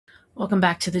Welcome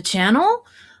back to the channel.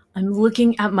 I'm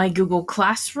looking at my Google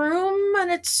Classroom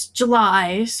and it's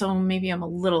July, so maybe I'm a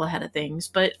little ahead of things,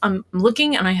 but I'm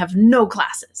looking and I have no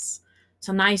classes. It's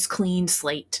a nice clean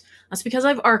slate. That's because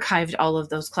I've archived all of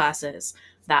those classes.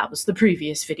 That was the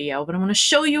previous video, but I'm going to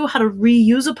show you how to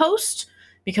reuse a post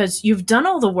because you've done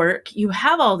all the work. You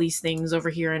have all these things over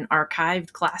here in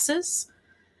archived classes,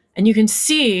 and you can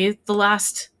see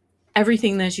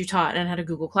everything that you taught and had a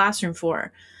Google Classroom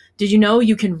for. Did you know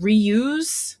you can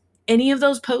reuse any of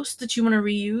those posts that you want to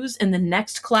reuse in the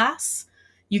next class?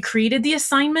 You created the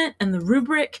assignment and the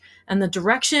rubric and the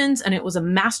directions, and it was a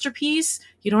masterpiece.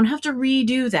 You don't have to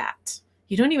redo that.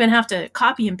 You don't even have to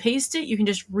copy and paste it. You can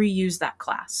just reuse that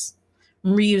class,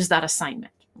 reuse that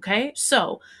assignment. Okay,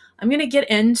 so I'm going to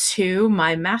get into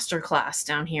my master class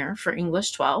down here for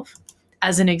English 12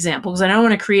 as an example, because I don't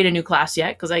want to create a new class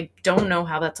yet because I don't know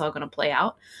how that's all going to play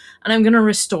out. And I'm going to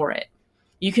restore it.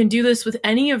 You can do this with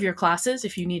any of your classes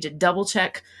if you need to double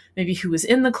check maybe who was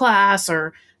in the class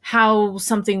or how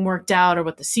something worked out or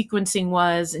what the sequencing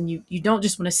was, and you don't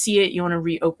just want to see it, you want to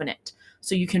reopen it.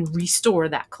 So you can restore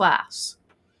that class.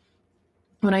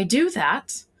 When I do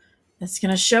that, it's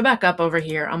going to show back up over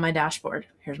here on my dashboard.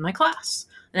 Here's my class.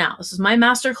 Now, this is my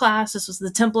master class. This was the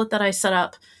template that I set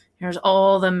up. Here's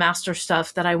all the master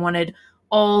stuff that I wanted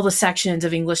all the sections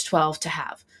of English 12 to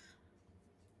have.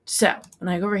 So when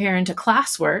I go over here into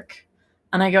classwork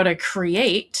and I go to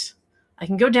create, I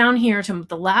can go down here to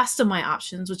the last of my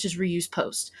options, which is reuse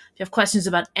post. If you have questions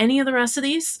about any of the rest of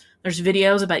these, there's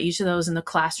videos about each of those in the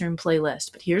classroom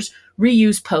playlist, but here's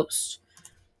reuse post.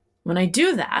 When I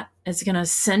do that, it's going to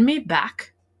send me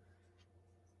back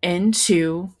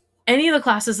into any of the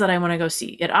classes that I want to go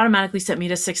see. It automatically sent me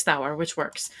to 6th hour, which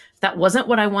works. If that wasn't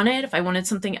what I wanted, if I wanted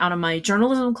something out of my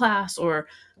journalism class or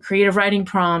creative writing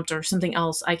prompt or something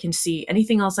else, I can see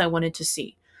anything else I wanted to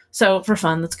see. So for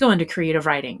fun, let's go into creative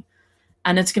writing.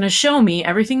 And it's going to show me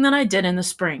everything that I did in the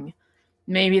spring.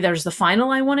 Maybe there's the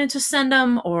final I wanted to send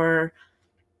them, or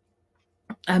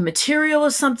a material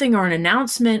of something, or an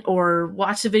announcement, or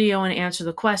watch the video and answer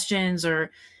the questions,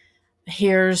 or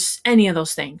here's any of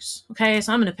those things. Okay,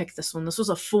 so I'm going to pick this one. This was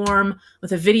a form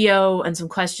with a video and some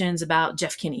questions about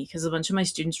Jeff Kinney, because a bunch of my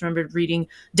students remembered reading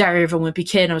Diary of a Wimpy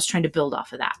Kid, and I was trying to build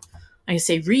off of that. I can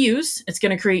say reuse. It's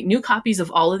going to create new copies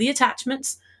of all of the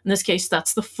attachments. In this case,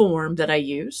 that's the form that I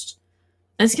used.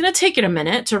 And it's going to take it a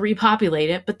minute to repopulate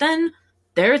it, but then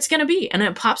there it's going to be. And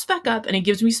it pops back up and it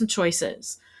gives me some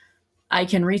choices. I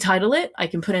can retitle it. I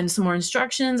can put in some more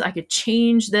instructions. I could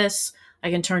change this. I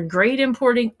can turn grade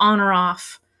importing on or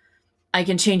off. I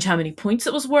can change how many points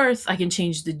it was worth. I can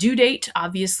change the due date.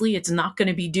 Obviously, it's not going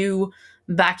to be due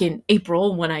back in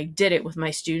April when I did it with my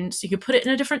students. You could put it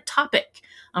in a different topic.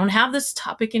 I don't have this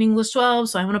topic in English 12,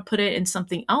 so I want to put it in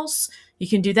something else. You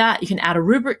can do that. You can add a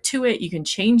rubric to it. You can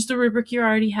change the rubric you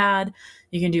already had.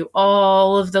 You can do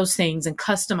all of those things and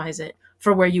customize it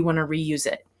for where you want to reuse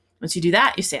it. Once you do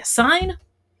that, you say assign,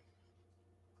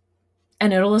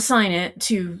 and it'll assign it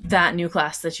to that new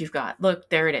class that you've got. Look,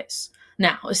 there it is.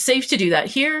 Now, it's safe to do that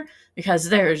here because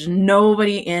there's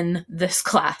nobody in this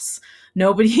class.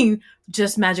 Nobody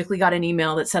just magically got an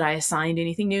email that said I assigned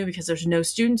anything new, because there's no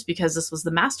students, because this was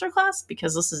the master class,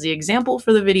 because this is the example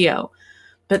for the video.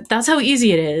 But that's how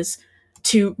easy it is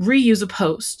to reuse a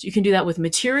post. You can do that with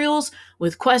materials,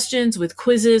 with questions, with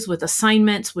quizzes, with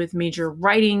assignments, with major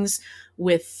writings,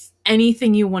 with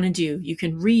anything you want to do. You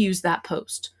can reuse that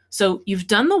post. So you've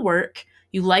done the work,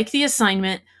 you like the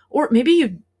assignment, or maybe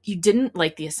you didn't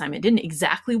like the assignment, it didn't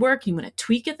exactly work, you want to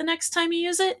tweak it the next time you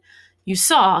use it. You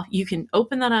saw you can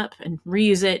open that up and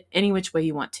reuse it any which way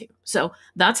you want to. So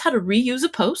that's how to reuse a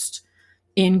post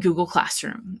in Google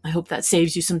Classroom. I hope that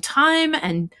saves you some time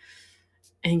and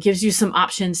gives you some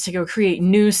options to go create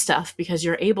new stuff, because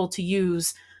you're able to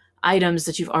use items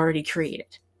that you've already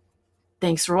created.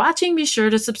 Thanks for watching. Be sure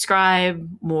to subscribe.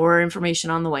 More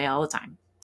information on the way all the time.